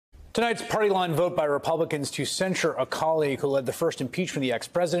Tonight's party line vote by Republicans to censure a colleague who led the first impeachment of the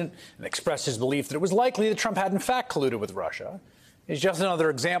ex-president and expressed his belief that it was likely that Trump had in fact colluded with Russia is just another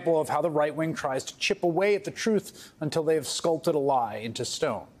example of how the right wing tries to chip away at the truth until they've sculpted a lie into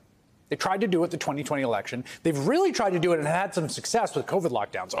stone. They tried to do it the 2020 election. They've really tried to do it and had some success with COVID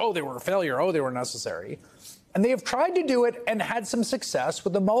lockdowns. Oh, they were a failure. Oh, they were necessary. And they have tried to do it and had some success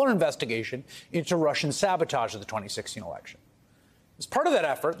with the Mueller investigation into Russian sabotage of the 2016 election. As part of that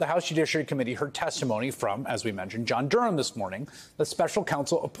effort, the House Judiciary Committee heard testimony from, as we mentioned, John Durham this morning, the special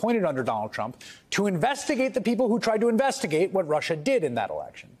counsel appointed under Donald Trump to investigate the people who tried to investigate what Russia did in that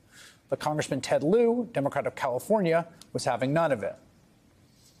election. But Congressman Ted Lieu, Democrat of California, was having none of it.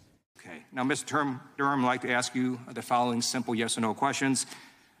 Okay. Now, Mr. Durham, I'd like to ask you the following simple yes or no questions.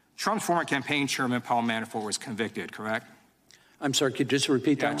 Trump's former campaign chairman, Paul Manafort, was convicted, correct? I'm sorry, could you just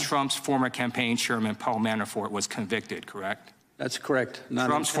repeat that? Trump's former campaign chairman, Paul Manafort, was convicted, correct? That's correct.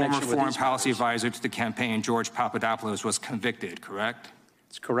 Trump's former foreign policy advisor to the campaign, George Papadopoulos, was convicted, correct?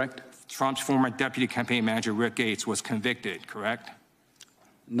 That's correct. Trump's former deputy campaign manager, Rick Gates, was convicted, correct?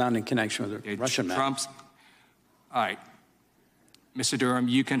 Not in connection with the Russian matter. All right. Mr. Durham,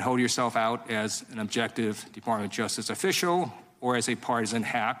 you can hold yourself out as an objective Department of Justice official or as a partisan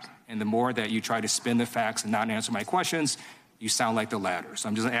hack, and the more that you try to spin the facts and not answer my questions, you sound like the latter. So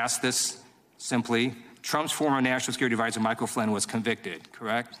I'm just going to ask this simply. Trump's former national security advisor, Michael Flynn, was convicted,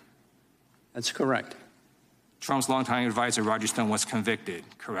 correct? That's correct. Trump's longtime advisor, Roger Stone, was convicted,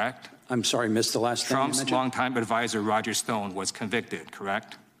 correct? I'm sorry, missed the last thing you mentioned. Trump's longtime advisor, Roger Stone, was convicted,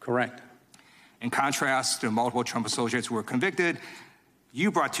 correct? Correct. In contrast to multiple Trump associates who were convicted,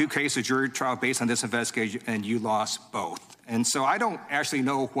 you brought two cases to jury trial based on this investigation, and you lost both. And so I don't actually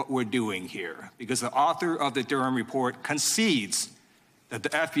know what we're doing here, because the author of the Durham report concedes that the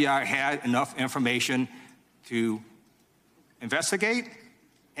FBI had enough information to investigate.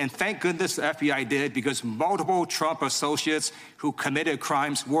 And thank goodness the FBI did, because multiple Trump associates who committed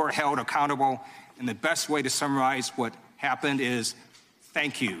crimes were held accountable. And the best way to summarize what happened is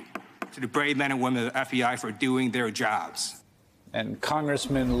thank you to the brave men and women of the FBI for doing their jobs. And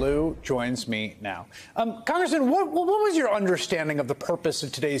Congressman Lieu joins me now. Congressman, what was your understanding of the purpose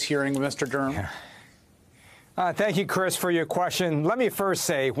of today's hearing with Mr. Durham? Thank you, Chris, for your question. Let me first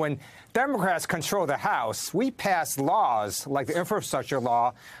say, when Democrats control the House, we pass laws like the infrastructure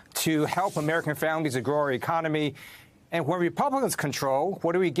law to help American families to grow our economy. And when Republicans control,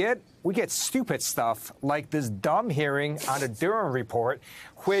 what do? We get stupid stuff like this dumb hearing on the Durham report,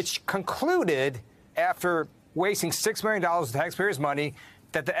 which concluded, after wasting $6 million of taxpayers' money,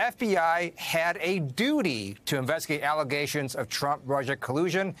 that the FBI had a duty to investigate allegations of Trump-Russia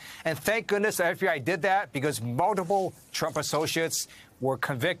collusion. And thank goodness the FBI did that, because multiple Trump associates were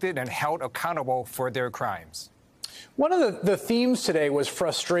convicted and held accountable for their crimes. One of the themes today was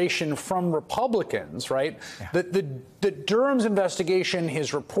frustration from Republicans, right? Yeah. The Durham's investigation,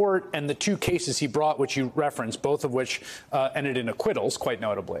 his report, and the two cases he brought, which you referenced, both of which ended in acquittals, quite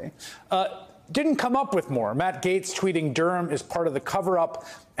notably, didn't come up with more. Matt Gaetz tweeting Durham is part of the cover-up,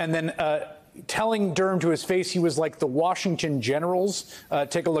 and then telling Durham to his face he was like the Washington Generals.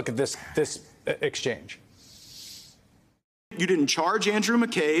 Take a look at this exchange. You didn't charge Andrew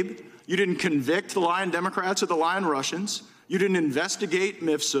McCabe. You didn't convict the lying Democrats or the lying Russians. You didn't investigate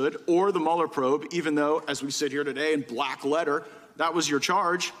Mifsud or the Mueller probe, even though, as we sit here today in black letter, that was your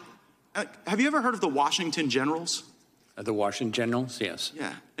charge. Have you ever heard of the Washington Generals? The Washington Generals, yes.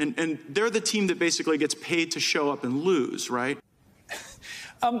 Yeah, and they're the team that basically gets paid to show up and lose, right?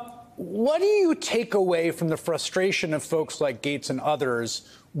 What do you take away from the frustration of folks like Gaetz and others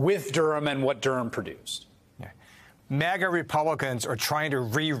with Durham and what Durham produced? MAGA Republicans are trying to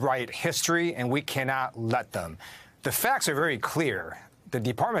rewrite history, and we cannot let them. The facts are very clear. The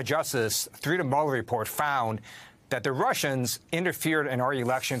Department of Justice, through the Mueller report, found that the Russians interfered in our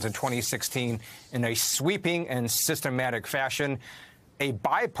elections in 2016 in a sweeping and systematic fashion. A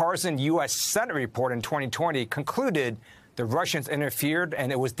bipartisan U.S. Senate report in 2020 concluded the Russians interfered, and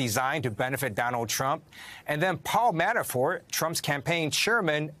it was designed to benefit Donald Trump. And then Paul Manafort, Trump's campaign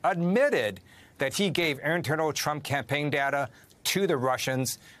chairman, admitted that he gave internal Trump campaign data to the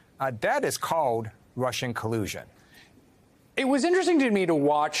Russians. That is called Russian collusion. It was interesting to me to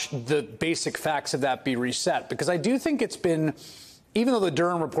watch the basic facts of that be reset, because I do think it's been, even though the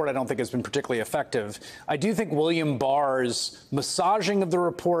Durham report I don't think has been particularly effective, I do think William Barr's massaging of the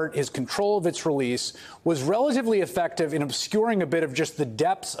report, his control of its release, was relatively effective in obscuring a bit of just the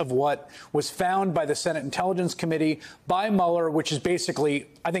depths of what was found by the Senate Intelligence Committee, by Mueller, which is basically,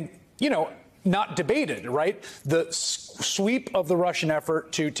 I think, not debated, right? The sweep of the Russian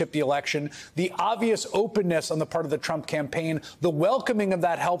effort to tip the election, the obvious openness on the part of the Trump campaign, the welcoming of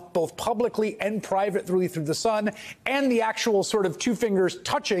that help both publicly and privately through the Sun, and the actual sort of two fingers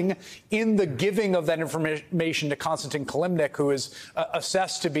touching in the giving of that information to Konstantin Kilimnik, who is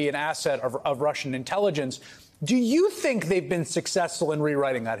assessed to be an asset of Russian intelligence. Do you think they've been successful in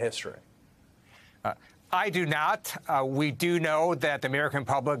rewriting that history? I do not. We do know that the American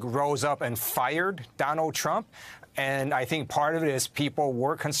public rose up and fired Donald Trump. And I think part of it is people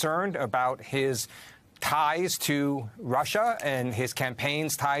were concerned about his ties to Russia and his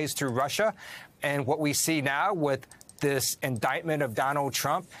campaign's ties to Russia. And what we see now with this indictment of Donald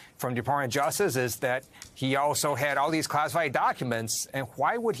Trump from the Department of Justice is that he also had all these classified documents. And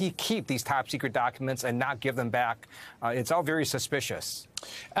why would he keep these top secret documents and not give them back? It's all very suspicious.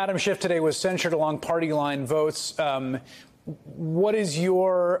 Adam Schiff today was censured along party line votes. What is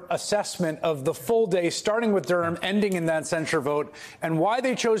your assessment of the full day, starting with Durham, ending in that censure vote, and why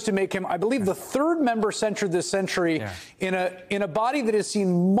they chose to make him, I believe, the third member censured this century in a body that has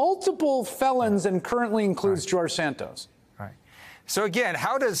seen multiple felons and currently includes George Santos? So again,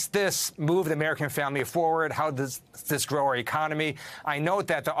 how does this move the American family forward? How does this grow our economy? I note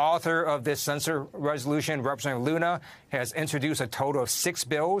that the author of this censure resolution, Representative Luna, has introduced a total of 6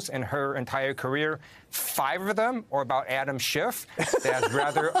 bills in her entire career. 5 of them are about Adam Schiff. That's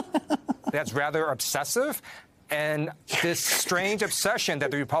rather obsessive. And this strange obsession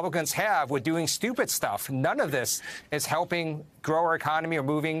that the Republicans have with doing stupid stuff, none of this is helping grow our economy or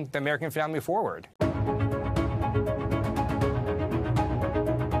moving the American family forward.